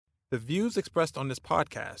The views expressed on this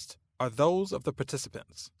podcast are those of the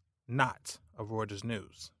participants, not of Reuters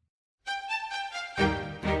News.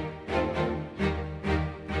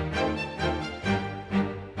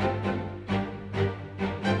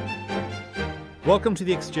 Welcome to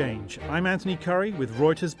The Exchange. I'm Anthony Curry with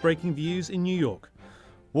Reuters Breaking Views in New York.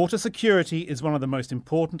 Water security is one of the most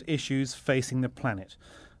important issues facing the planet.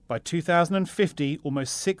 By 2050,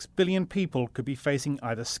 almost 6 billion people could be facing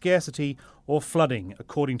either scarcity or flooding,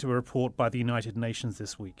 according to a report by the United Nations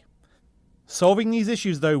this week. Solving these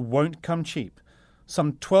issues, though, won't come cheap.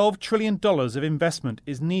 Some $12 trillion of investment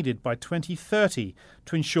is needed by 2030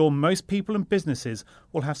 to ensure most people and businesses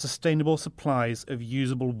will have sustainable supplies of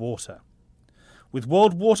usable water. With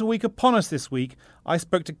World Water Week upon us this week, I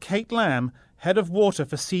spoke to Kate Lamb, Head of Water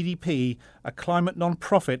for CDP, a climate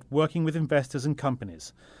non-profit working with investors and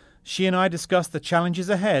companies. She and I discussed the challenges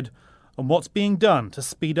ahead and what's being done to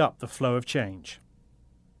speed up the flow of change.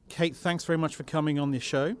 Kate, thanks very much for coming on this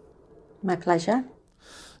show. My pleasure.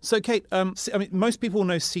 So, Kate, most people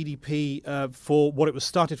know CDP for what it was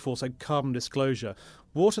started for, so carbon disclosure.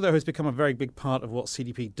 Water, though, has become a very big part of what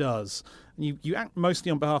CDP does. And you act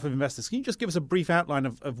mostly on behalf of investors. Can you just give us a brief outline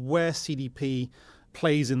of where CDP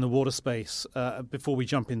plays in the water space before we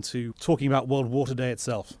jump into talking about World Water Day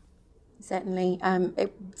itself? Certainly.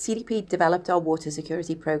 CDP developed our water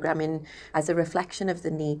security programme as a reflection of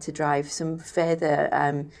the need to drive some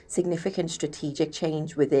further significant strategic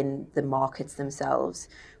change within the markets themselves.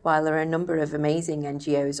 While there are a number of amazing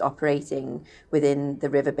NGOs operating within the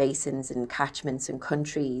river basins and catchments and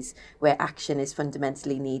countries where action is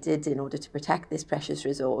fundamentally needed in order to protect this precious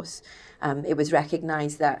resource, it was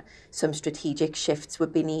recognised that some strategic shifts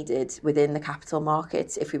would be needed within the capital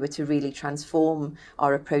markets if we were to really transform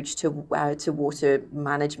our approach to water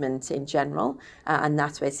management in general, and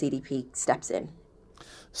that's where CDP steps in.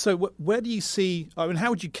 So where do you see, how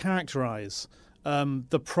would you characterise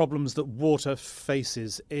the problems that water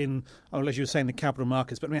faces in, as you were saying, the capital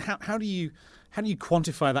markets? But how do you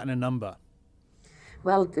quantify that in a number?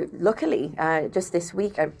 Well, luckily, just this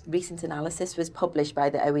week, a recent analysis was published by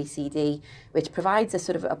the OECD, which provides a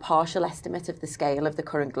sort of a partial estimate of the scale of the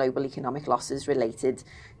current global economic losses related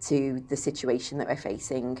to the situation that we're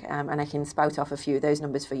facing. And I can spout off a few of those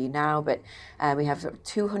numbers for you now, but we have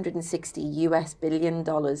 $260 billion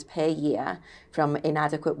per year from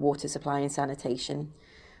inadequate water supply and sanitation.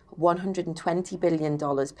 $120 billion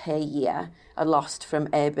per year are lost from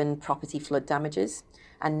urban property flood damages,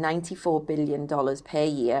 and $94 billion per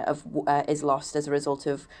year is lost as a result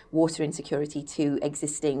of water insecurity to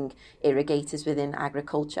existing irrigators within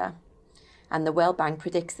agriculture. And the World Bank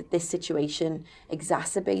predicts that this situation,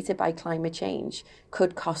 exacerbated by climate change,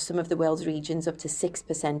 could cost some of the world's regions up to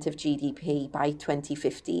 6% of GDP by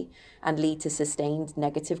 2050 and lead to sustained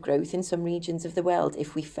negative growth in some regions of the world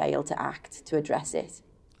if we fail to act to address it.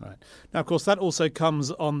 Right. Now, of course, that also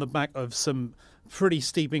comes on the back of some pretty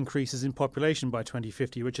steep increases in population by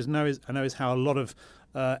 2050, which I know is how a lot of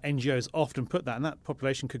NGOs often put that. And that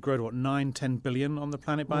population could grow to, 9-10 billion on the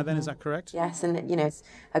planet by then. Is that correct? Yes. And, it's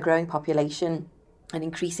a growing population and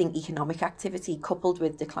increasing economic activity coupled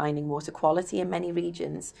with declining water quality in many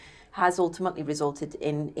regions has ultimately resulted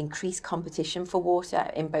in increased competition for water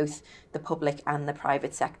in both the public and the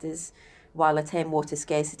private sectors. While the term water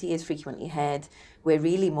scarcity is frequently heard, we're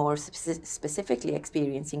really more specifically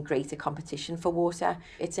experiencing greater competition for water.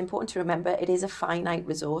 It's important to remember it is a finite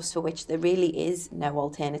resource for which there really is no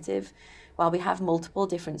alternative. While we have multiple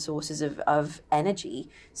different sources of energy,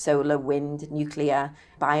 solar, wind, nuclear,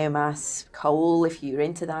 biomass, coal, if you're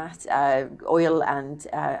into that, oil and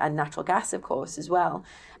natural gas, of course, as well,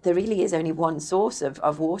 there really is only one source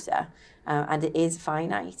of water, and it is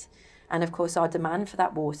finite. And of course, our demand for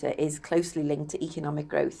that water is closely linked to economic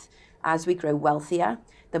growth. As we grow wealthier,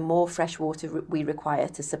 the more fresh water we require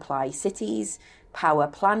to supply cities, power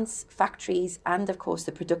plants, factories, and of course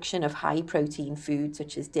the production of high protein foods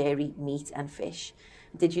such as dairy, meat and fish.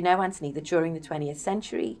 Did you know, Anthony, that during the 20th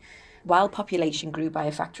century, while population grew by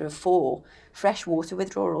a factor of 4, fresh water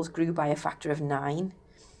withdrawals grew by a factor of 9.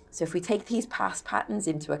 So if we take these past patterns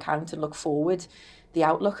into account and look forward, the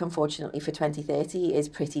outlook, unfortunately, for 2030 is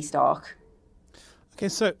pretty stark. Okay,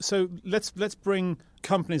 so let's bring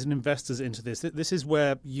companies and investors into this. This is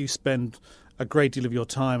where you spend a great deal of your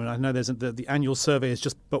time, and I know there's the annual survey is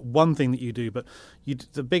just but one thing that you do, but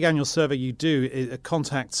the big annual survey you do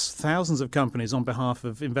contacts thousands of companies on behalf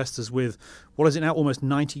of investors with, what is it now, almost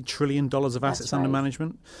 $90 trillion of assets under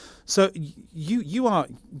management. So you are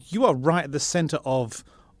right at the centre of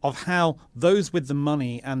of how those with the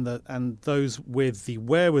money and those with the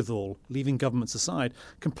wherewithal, leaving governments aside,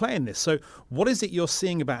 can play in this. So what is it you're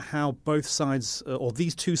seeing about how both sides, or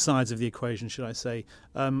these two sides of the equation, should I say,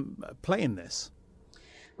 play in this?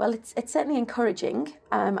 Well, it's certainly encouraging,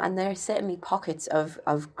 and there are certainly pockets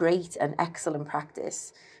of great and excellent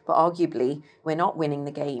practice. But arguably, we're not winning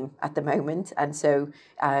the game at the moment, and so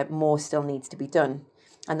more still needs to be done.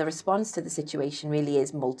 And the response to the situation really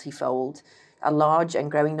is multifold. A large and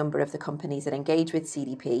growing number of the companies that engage with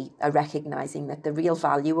CDP are recognising that the real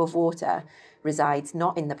value of water resides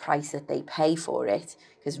not in the price that they pay for it,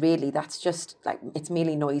 because really that's just like, it's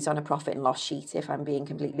merely noise on a profit and loss sheet, if I'm being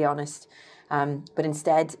completely honest. But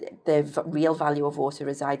instead, the real value of water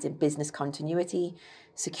resides in business continuity,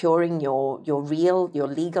 securing your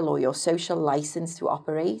legal or your social license to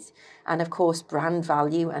operate, and of course, brand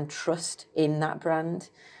value and trust in that brand.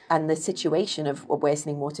 And the situation of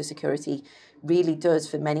worsening water security really does,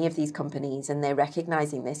 for many of these companies, and they're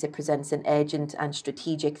recognising this, it presents an urgent and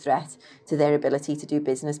strategic threat to their ability to do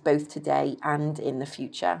business both today and in the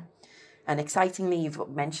future. And excitingly, you've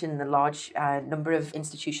mentioned the large number of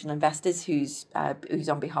institutional investors whose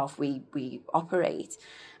on behalf we operate.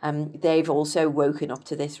 They've also woken up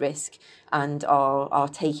to this risk and are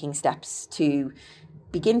taking steps to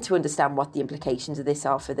begin to understand what the implications of this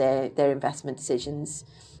are for their investment decisions.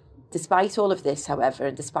 Despite all of this, however,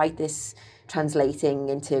 and despite this translating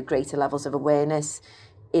into greater levels of awareness,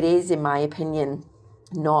 it is, in my opinion,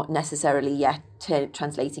 not necessarily yet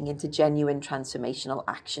translating into genuine transformational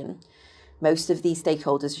action. Most of these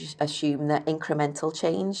stakeholders assume that incremental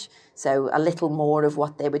change, so a little more of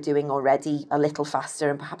what they were doing already, a little faster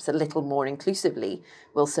and perhaps a little more inclusively,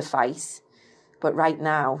 will suffice. But right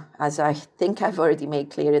now, as I think I've already made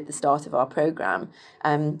clear at the start of our programme,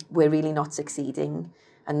 we're really not succeeding.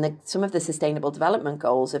 And some of the sustainable development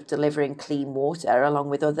goals of delivering clean water, along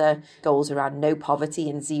with other goals around no poverty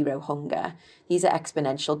and zero hunger, these are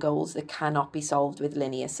exponential goals that cannot be solved with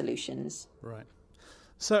linear solutions. Right.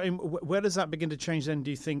 So where does that begin to change then,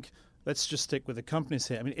 do you think? Let's just stick with the companies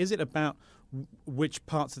here. I mean, is it about which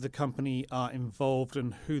parts of the company are involved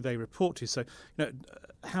and who they report to? So,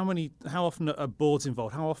 how often are boards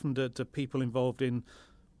involved? How often do people involved in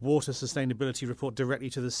water sustainability report directly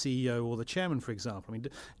to the CEO or the chairman, for example? I mean,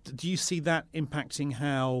 do you see that impacting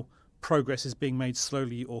how progress is being made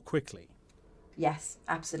slowly or quickly? Yes,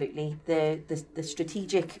 absolutely. The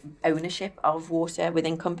strategic ownership of water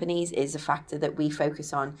within companies is a factor that we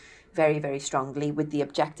focus on very, very strongly, with the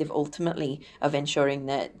objective ultimately of ensuring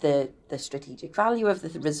that the strategic value of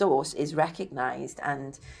the resource is recognised,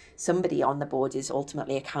 and somebody on the board is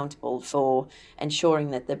ultimately accountable for ensuring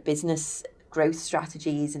that the business growth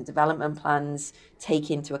strategies and development plans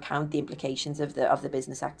take into account the implications of the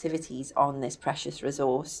business activities on this precious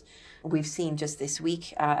resource. We've seen just this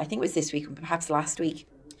week, I think it was this week and perhaps last week,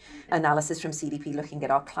 analysis from CDP looking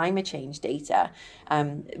at our climate change data,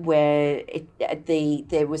 where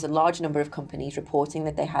there was a large number of companies reporting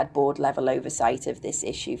that they had board level oversight of this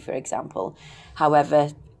issue, for example. However,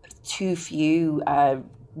 too few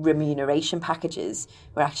remuneration packages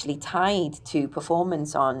were actually tied to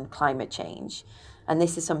performance on climate change. And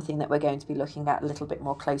this is something that we're going to be looking at a little bit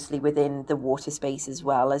more closely within the water space as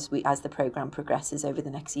well as the programme progresses over the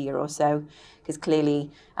next year or so. Because clearly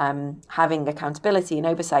having accountability and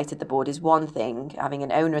oversight at the board is one thing, having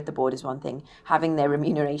an owner at the board is one thing, having their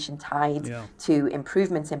remuneration tied to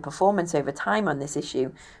improvements in performance over time on this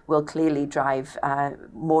issue will clearly drive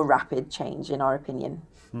more rapid change, in our opinion.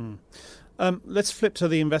 Let's flip to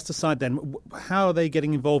the investor side then. How are they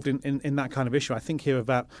getting involved in that kind of issue? I think here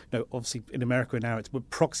about, obviously in America now,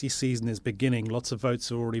 proxy season is beginning. Lots of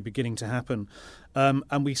votes are already beginning to happen.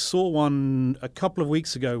 And we saw one a couple of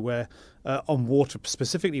weeks ago where on water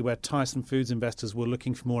specifically, where Tyson Foods investors were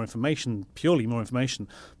looking for more information, purely more information.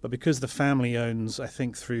 But because the family owns,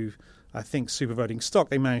 through super voting stock,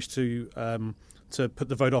 they managed to put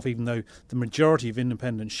the vote off, even though the majority of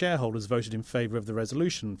independent shareholders voted in favour of the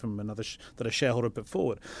resolution from another that a shareholder put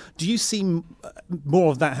forward. Do you see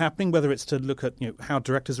more of that happening, whether it's to look at how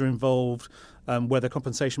directors are involved, whether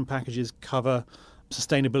compensation packages cover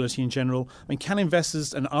sustainability in general? I mean, can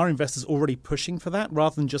investors and are investors already pushing for that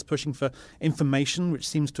rather than just pushing for information, which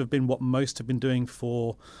seems to have been what most have been doing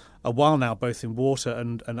for a while now, both in water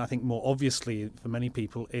and I think more obviously for many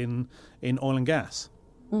people in oil and gas?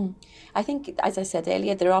 I think, as I said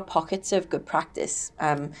earlier, there are pockets of good practice,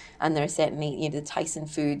 and there are certainly, the Tyson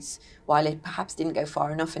Foods, while it perhaps didn't go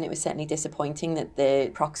far enough, and it was certainly disappointing that the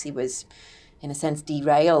proxy was in a sense,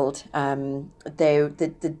 derailed. The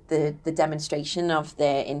demonstration of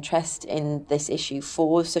their interest in this issue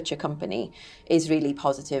for such a company is really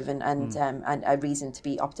positive and a reason to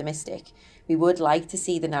be optimistic. We would like to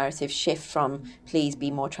see the narrative shift from please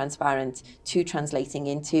be more transparent to translating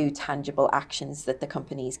into tangible actions that the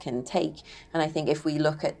companies can take. And I think if we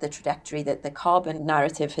look at the trajectory that the carbon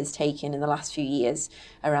narrative has taken in the last few years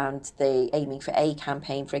around the Aiming for A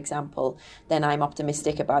campaign, for example, then I'm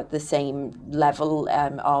optimistic about the same level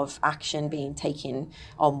of action being taken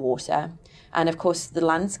on water. And of course, the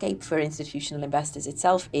landscape for institutional investors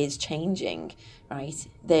itself is changing, right?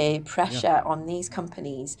 The pressure on these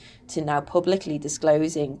companies to now publicly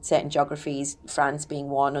disclosing certain geographies, France being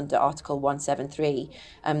one under Article 173,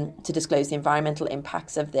 to disclose the environmental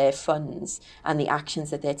impacts of their funds and the actions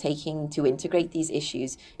that they're taking to integrate these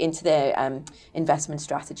issues into their investment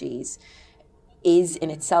strategies is in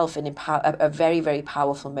itself a very, very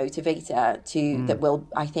powerful motivator that will,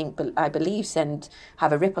 I believe,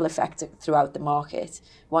 have a ripple effect throughout the market.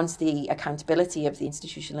 Once the accountability of the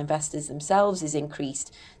institutional investors themselves is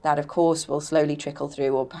increased, that of course will slowly trickle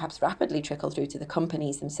through, or perhaps rapidly trickle through, to the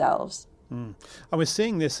companies themselves. And we're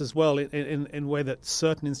seeing this as well in a way that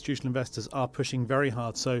certain institutional investors are pushing very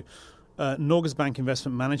hard. So Norges Bank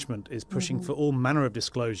Investment Management is pushing for all manner of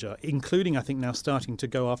disclosure, including, I think, now starting to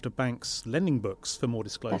go after banks' lending books for more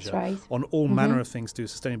disclosure on all manner of things to do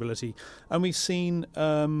sustainability. And we've seen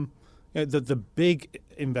the big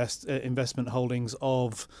investment holdings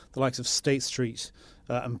of the likes of State Street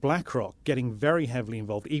and BlackRock getting very heavily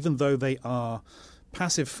involved, even though they are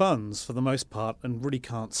passive funds for the most part and really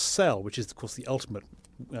can't sell, which is, of course, the ultimate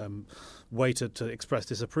way to express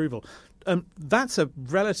disapproval. That's a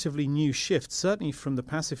relatively new shift, certainly from the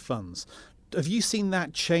passive funds. Have you seen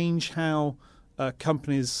that change how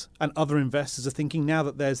companies and other investors are thinking now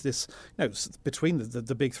that there's this, between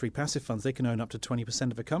the big three passive funds, they can own up to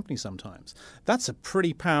 20% of a company sometimes. That's a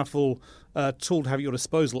pretty powerful tool to have at your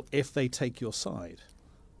disposal if they take your side.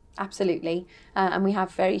 Absolutely. And we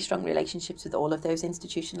have very strong relationships with all of those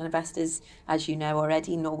institutional investors, as you know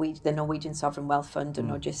already. The Norwegian Sovereign Wealth Fund, and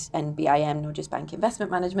not just NBIM, Norges Bank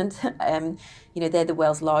Investment Management. They're the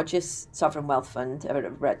world's largest sovereign wealth fund.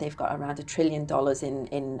 They've got around $1 trillion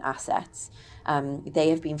in assets. They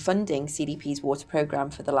have been funding CDP's water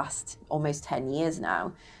programme for the last almost 10 years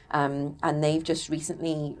now. And they've just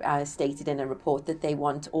recently stated in a report that they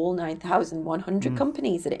want all 9,100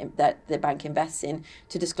 companies that the bank invests in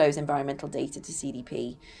to disclose environmental data to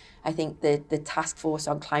CDP. I think the Task Force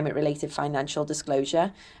on Climate-Related Financial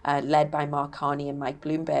Disclosure, led by Mark Carney and Mike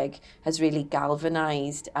Bloomberg, has really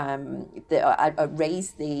galvanized,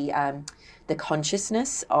 raised the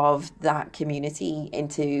consciousness of that community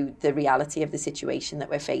into the reality of the situation that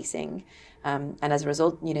we're facing. And as a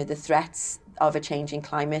result, the threats of a changing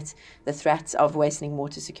climate, the threats of worsening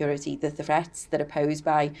water security, the threats that are posed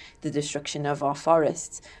by the destruction of our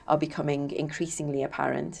forests are becoming increasingly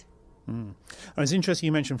apparent. And it's interesting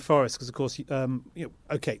you mentioned forests because, of course,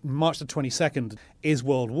 March the 22nd is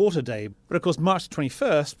World Water Day, but of course March the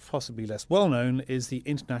 21st, possibly less well known, is the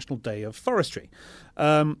International Day of Forestry.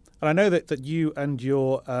 And I know that you and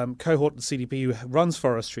your cohort at CDP who runs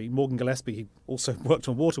forestry, Morgan Gillespie, who also worked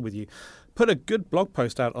on water with you, put a good blog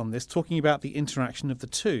post out on this talking about the interaction of the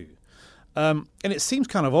two. And it seems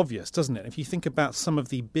kind of obvious, doesn't it? If you think about some of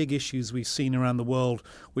the big issues we've seen around the world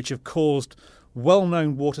which have caused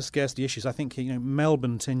well-known water scarcity issues. I think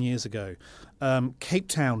Melbourne 10 years ago, Cape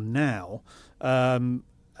Town now,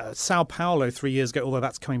 Sao Paulo 3 years ago, although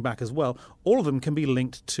that's coming back as well. All of them can be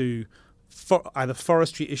linked to either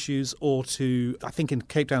forestry issues or to, I think in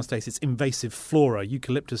Cape Town State, it's invasive flora,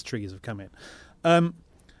 eucalyptus trees have come in.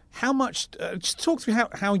 How much, just talk to me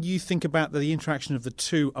how you think about the interaction of the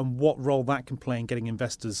two and what role that can play in getting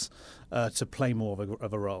investors to play more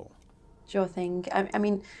of a role. Sure thing. I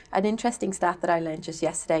mean, an interesting stat that I learned just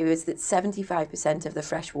yesterday was that 75% of the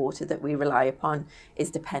fresh water that we rely upon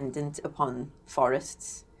is dependent upon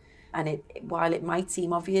forests. And while it might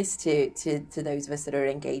seem obvious to those of us that are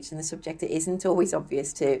engaged in the subject, it isn't always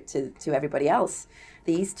obvious to everybody else.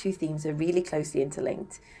 These two themes are really closely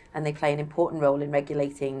interlinked, and they play an important role in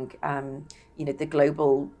regulating, the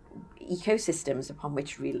global ecosystems upon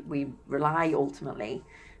which we rely ultimately.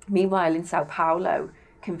 Meanwhile, in Sao Paulo,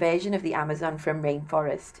 conversion of the Amazon from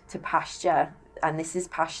rainforest to pasture, and this is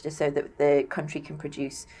pasture so that the country can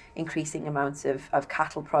produce increasing amounts of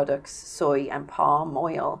cattle products, soy and palm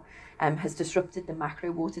oil, has disrupted the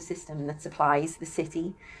macro water system that supplies the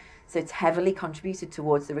city. So it's heavily contributed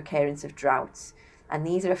towards the recurrence of droughts. And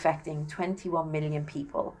these are affecting 21 million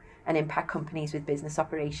people and impact companies with business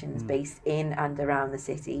operations based in and around the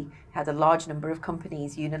city. Had a large number of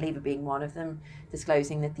companies, Unilever being one of them,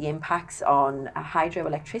 disclosing that the impacts on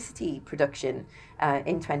hydroelectricity production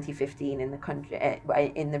in 2015 in the country,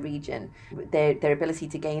 in the region, their ability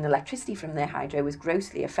to gain electricity from their hydro was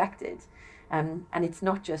grossly affected. And it's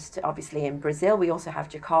not just obviously in Brazil. We also have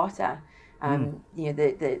Jakarta.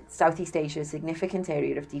 The Southeast Asia is a significant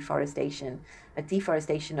area of deforestation. A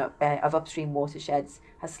deforestation of upstream watersheds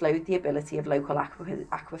has slowed the ability of local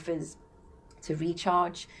aquifers to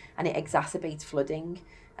recharge, and it exacerbates flooding.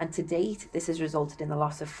 And to date, this has resulted in the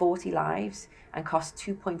loss of 40 lives and cost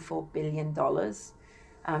 $2.4 billion.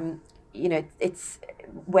 It's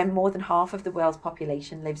when more than half of the world's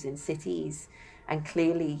population lives in cities, and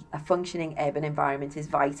clearly a functioning urban environment is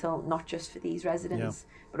vital, not just for these residents,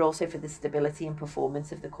 but also for the stability and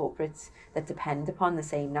performance of the corporates that depend upon the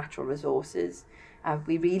same natural resources.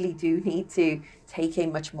 We really do need to take a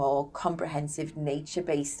much more comprehensive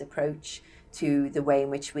nature-based approach to the way in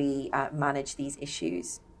which we manage these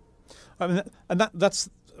issues. I mean,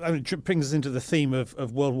 it brings us into the theme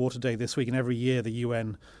of World Water Day this week, and every year the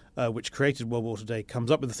UN, which created World Water Day,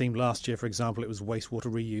 comes up with the theme. Last year, for example, it was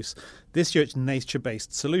wastewater reuse. This year it's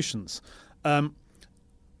nature-based solutions.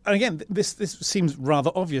 And again, this seems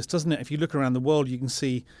rather obvious, doesn't it? If you look around the world, you can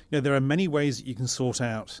see there are many ways that you can sort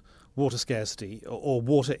out water scarcity or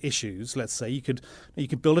water issues. Let's say you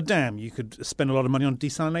could build a dam, you could spend a lot of money on a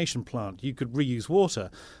desalination plant, you could reuse water.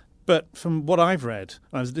 But from what I've read,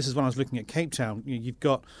 this is when I was looking at Cape Town, you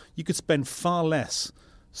could spend far less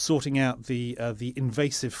sorting out the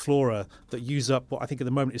invasive flora that use up what I think at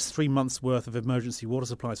the moment is 3 months' worth of emergency water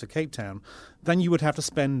supplies for Cape Town, than you would have to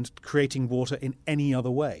spend creating water in any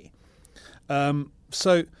other way.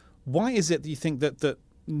 So why is it that you think that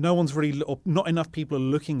no one's really, or not enough people are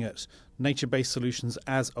looking at nature-based solutions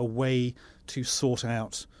as a way to sort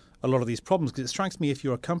out a lot of these problems? Because it strikes me, if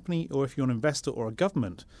you're a company or if you're an investor or a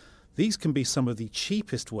government, these can be some of the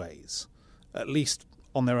cheapest ways, at least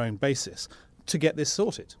on their own basis, to get this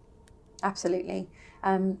sorted. Absolutely.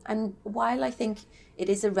 And while I think it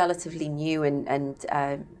is a relatively new and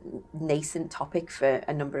nascent topic for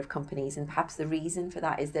a number of companies, and perhaps the reason for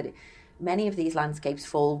that is that many of these landscapes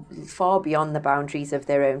fall far beyond the boundaries of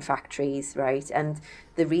their own factories, right? And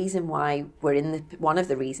the reason why one of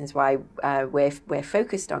the reasons why we're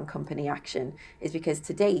focused on company action is because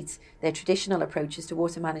to date, their traditional approaches to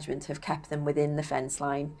water management have kept them within the fence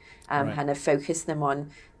line, and have focused them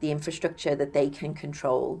on the infrastructure that they can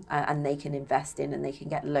control and they can invest in and they can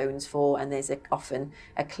get loans for, and there's often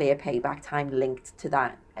a clear payback time linked to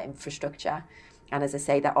that infrastructure. And as I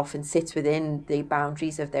say, that often sits within the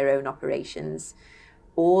boundaries of their own operations.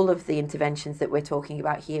 All of the interventions that we're talking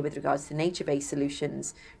about here with regards to nature-based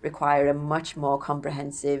solutions require a much more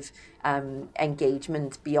comprehensive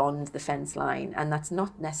engagement beyond the fence line. And that's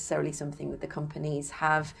not necessarily something that the companies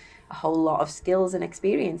have a whole lot of skills and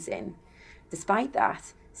experience in. Despite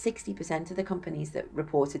that, 60% of the companies that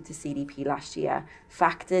reported to CDP last year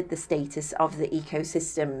factored the status of the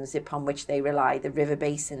ecosystems upon which they rely, the river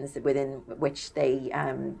basins within which they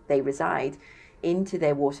reside, into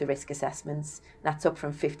their water risk assessments. That's up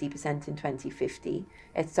from 50% in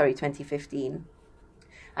 2015.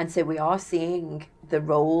 And so we are seeing the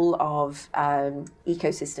role of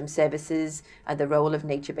ecosystem services and the role of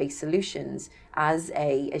nature-based solutions as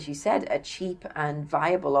you said, a cheap and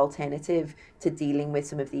viable alternative to dealing with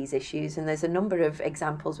some of these issues. And there's a number of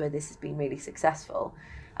examples where this has been really successful.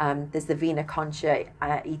 There's the Vina Concha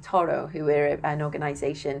y Toro, who are an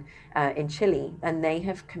organization in Chile, and they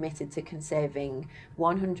have committed to conserving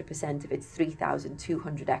 100% of its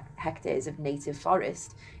 3,200 hectares of native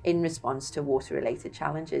forest in response to water-related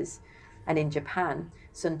challenges. And in Japan,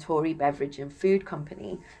 Suntory Beverage and Food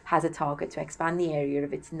Company has a target to expand the area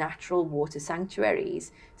of its natural water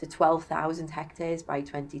sanctuaries to 12,000 hectares by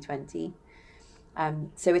 2020.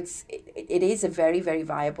 So it is a very, very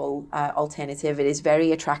viable alternative. It is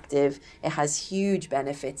very attractive. It has huge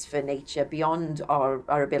benefits for nature beyond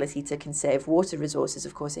our ability to conserve water resources.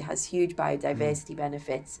 Of course, it has huge biodiversity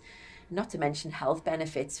benefits, not to mention health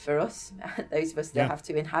benefits for us, those of us that have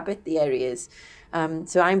to inhabit the areas.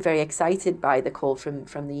 So I'm very excited by the call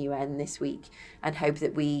from the UN this week, and hope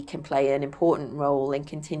that we can play an important role in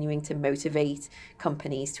continuing to motivate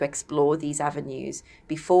companies to explore these avenues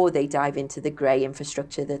before they dive into the grey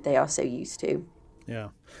infrastructure that they are so used to. Yeah.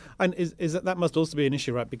 And is that must also be an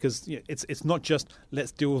issue, right? Because it's not just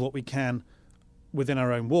let's deal with what we can within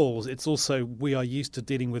our own walls. It's also we are used to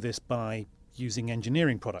dealing with this by using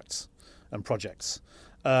engineering products and projects.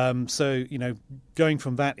 So, going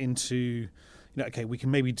from that into okay, we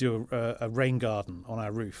can maybe do a rain garden on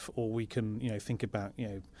our roof, or we can, think about,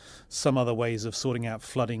 some other ways of sorting out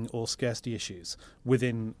flooding or scarcity issues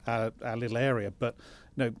within our little area. But,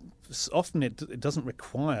 often it doesn't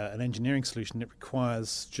require an engineering solution. It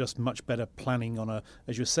requires just much better planning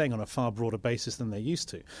as you were saying, on a far broader basis than they're used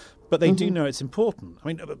to. But they do know it's important. I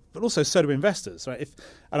mean, but also so do investors, right?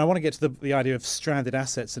 And I want to get to the idea of stranded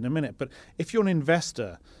assets in a minute. But if you're an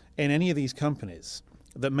investor in any of these companies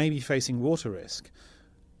that may be facing water risk,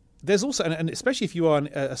 there's also, and especially if you are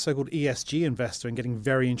a so-called ESG investor and getting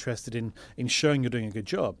very interested in showing you're doing a good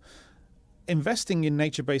job, investing in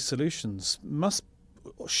nature-based solutions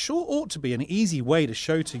ought to be an easy way to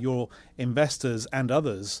show to your investors and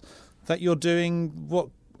others that you're doing what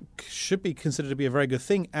should be considered to be a very good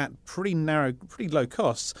thing at pretty low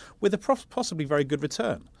costs with a possibly very good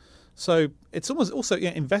return. So it's almost also,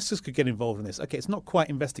 investors could get involved in this. Okay, it's not quite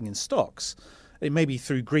investing in stocks. It may be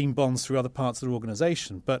through green bonds, through other parts of the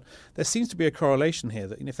organization, but there seems to be a correlation here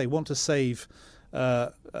that if they want to save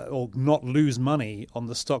or not lose money on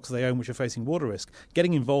the stocks they own which are facing water risk,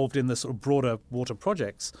 getting involved in the sort of broader water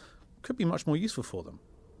projects could be much more useful for them.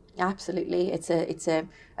 Absolutely. It's a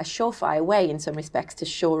surefire way in some respects to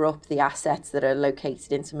shore up the assets that are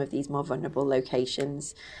located in some of these more vulnerable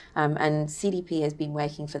locations. And CDP has been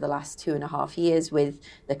working for the last 2.5 years with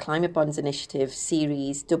the Climate Bonds Initiative,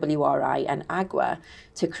 Ceres, WRI and AGWA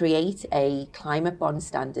to create a climate bond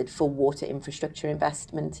standard for water infrastructure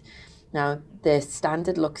investment. Now, the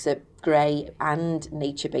standard looks at grey and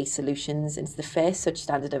nature-based solutions, and it's the first such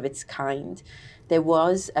standard of its kind. There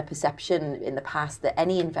was a perception in the past that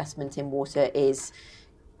any investment in water is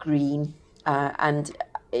green, and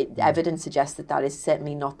evidence suggests that is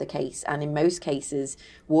certainly not the case. And in most cases,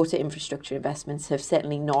 water infrastructure investments have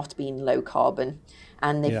certainly not been low carbon,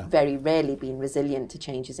 and they've very rarely been resilient to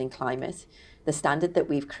changes in climate. The standard that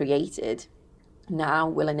we've created now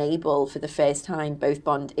will enable, for the first time, both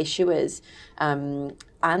bond issuers and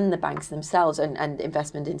the banks themselves and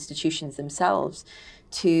investment institutions themselves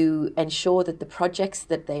to ensure that the projects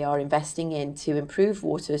that they are investing in to improve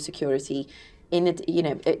water security, in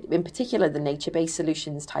particular the nature-based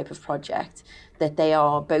solutions type of project, that they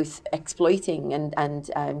are both exploiting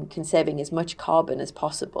and conserving as much carbon as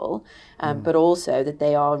possible, but also that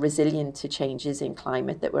they are resilient to changes in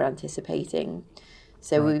climate that we're anticipating.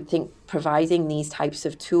 So we think providing these types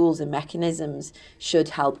of tools and mechanisms should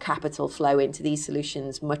help capital flow into these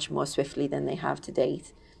solutions much more swiftly than they have to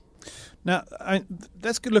date. Now,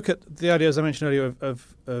 let's look at the idea, as I mentioned earlier,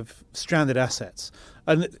 of stranded assets.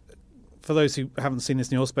 And for those who haven't seen this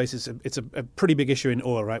in the oil space, it's a pretty big issue in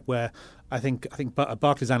oil, right? Where I think a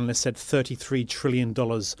Barclays analyst said $33 trillion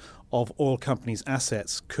of oil companies'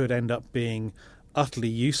 assets could end up being utterly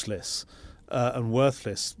useless and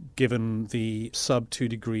worthless given the sub 2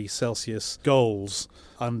 degree Celsius goals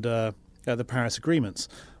under the Paris agreements.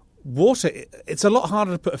 Water, it's a lot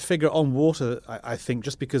harder to put a figure on water, I think,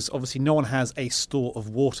 just because obviously no one has a store of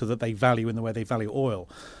water that they value in the way they value oil.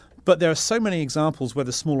 But there are so many examples,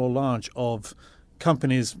 whether small or large, of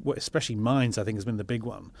companies, especially mines, I think has been the big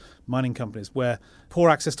one, mining companies, where poor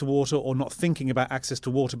access to water or not thinking about access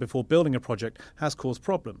to water before building a project has caused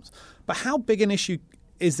problems. But how big an issue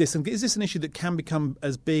is this? And is this an issue that can become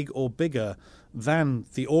as big or bigger than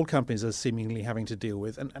the oil companies are seemingly having to deal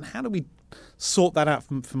with? And how do we sort that out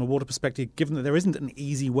from a water perspective, given that there isn't an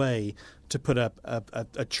easy way to put a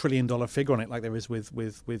 $1 trillion figure on it like there is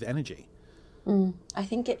with energy? I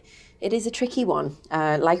think it is a tricky one.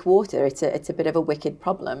 Like water, it's a bit of a wicked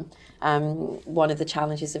problem. One of the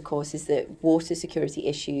challenges, of course, is that water security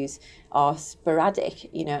issues are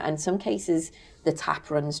sporadic. In some cases the tap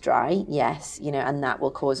runs dry, yes, and that will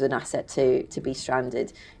cause an asset to be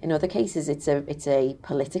stranded. In other cases, it's a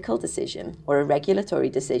political decision or a regulatory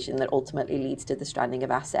decision that ultimately leads to the stranding of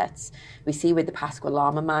assets. We see with the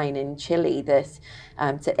Pascua-Lama mine in Chile that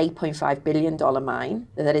it's an $8.5 billion mine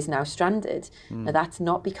that is now stranded. Now, that's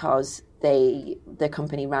not because the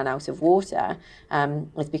company ran out of water.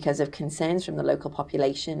 It's because of concerns from the local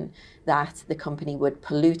population that the company would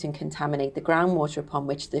pollute and contaminate the groundwater upon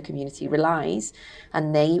which the community relies.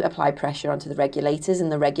 And they applied pressure onto the regulators,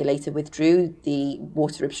 and the regulator withdrew the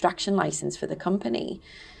water abstraction license for the company.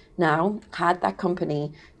 Now, had that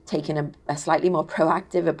company taken a slightly more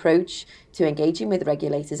proactive approach to engaging with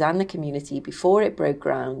regulators and the community before it broke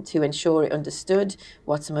ground to ensure it understood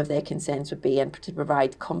what some of their concerns would be and to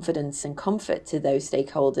provide confidence and comfort to those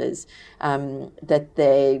stakeholders that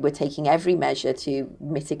they were taking every measure to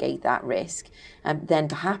mitigate that risk, then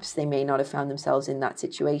perhaps they may not have found themselves in that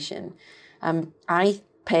situation. I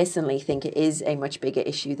personally think it is a much bigger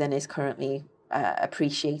issue than is currently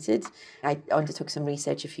appreciated. I undertook some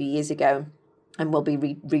research a few years ago and we'll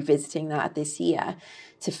be revisiting that this year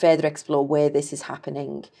to further explore where this is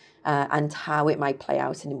happening and how it might play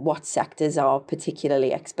out and what sectors are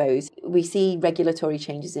particularly exposed. We see regulatory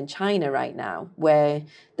changes in China right now where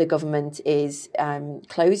the government is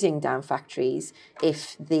closing down factories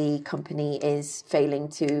if the company is failing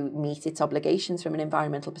to meet its obligations from an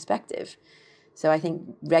environmental perspective. So I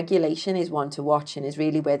think regulation is one to watch and is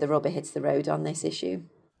really where the rubber hits the road on this issue.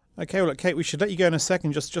 Okay, well, look, Kate, we should let you go in a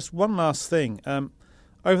second. Just one last thing.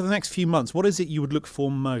 Over the next few months, what is it you would look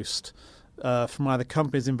for most from either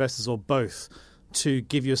companies, investors, or both to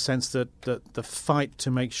give you a sense that the fight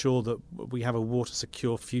to make sure that we have a water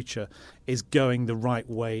secure future is going the right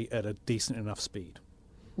way at a decent enough speed?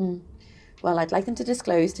 Well, I'd like them to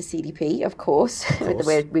disclose to CDP, of course.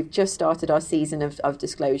 We've just started our season of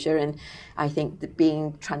disclosure, and I think that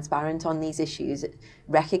being transparent on these issues,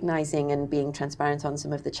 recognising and being transparent on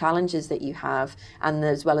some of the challenges that you have, and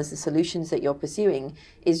as well as the solutions that you're pursuing,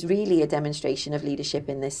 is really a demonstration of leadership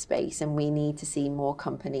in this space, and we need to see more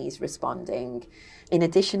companies responding. In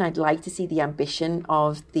addition, I'd like to see the ambition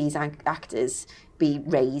of these actors be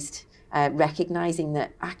raised, recognising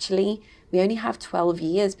that actually we only have 12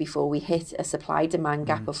 years before we hit a supply-demand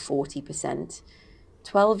gap of 40%.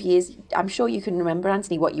 12 years, I'm sure you can remember,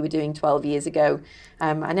 Anthony, what you were doing 12 years ago.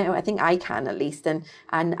 I think I can at least, and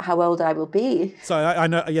how old I will be. So I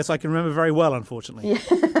know, yes, I can remember very well, unfortunately.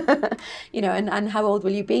 Yeah. And how old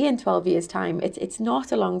will you be in 12 years' time? It's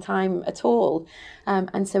not a long time at all.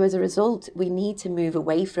 And so as a result, we need to move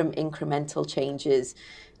away from incremental changes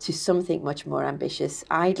to something much more ambitious.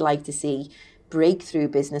 I'd like to see breakthrough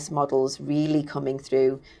business models really coming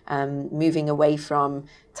through, moving away from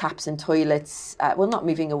taps and toilets, not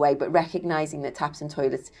moving away, but recognising that taps and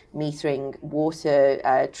toilets metering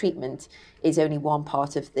water treatment is only one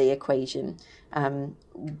part of the equation.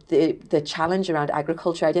 The challenge around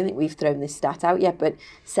agriculture, I don't think we've thrown this stat out yet, but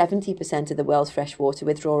 70% of the world's freshwater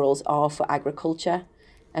withdrawals are for agriculture.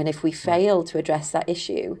 And if we fail to address that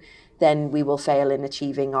issue, then we will fail in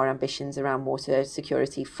achieving our ambitions around water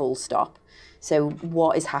security, full stop. So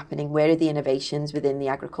what is happening? Where are the innovations within the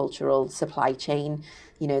agricultural supply chain?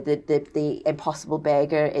 You know, the Impossible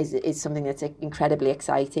Burger is something that's incredibly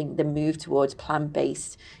exciting. The move towards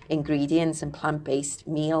plant-based ingredients and plant-based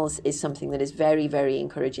meals is something that is very, very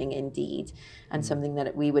encouraging indeed, and something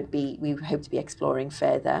that we hope to be exploring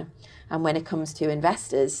further. And when it comes to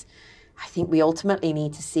investors, I think we ultimately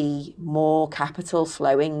need to see more capital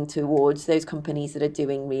flowing towards those companies that are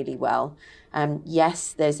doing really well.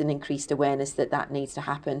 Yes, there's an increased awareness that needs to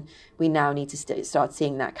happen. We now need to start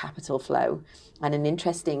seeing that capital flow. And an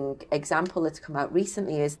interesting example that's come out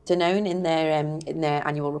recently is Danone in their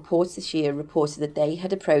annual reports this year reported that they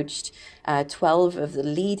had approached 12 of the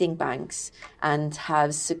leading banks and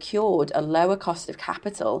have secured a lower cost of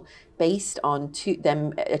capital based on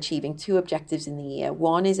them achieving two objectives in the year.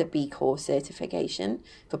 One is a B Corp certification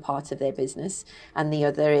for parts of their business, and the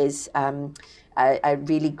other is a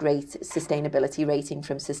really great sustainability rating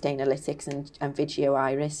from Sustainalytics and Vigeo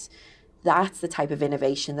Eiris. That's the type of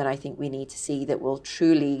innovation that I think we need to see that will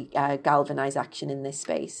truly galvanise action in this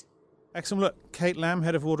space. Excellent. Look, Kate Lamb,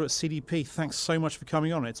 Head of Water at CDP, thanks so much for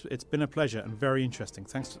coming on. It's been a pleasure and very interesting.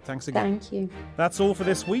 Thanks again. Thank you. That's all for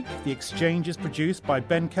this week. The Exchange is produced by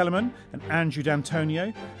Ben Kellerman and Andrew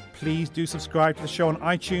D'Antonio. Please do subscribe to the show on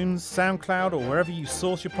iTunes, SoundCloud, or wherever you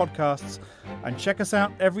source your podcasts. And check us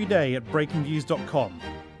out every day at breakingviews.com.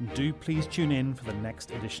 And do please tune in for the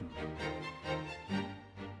next edition.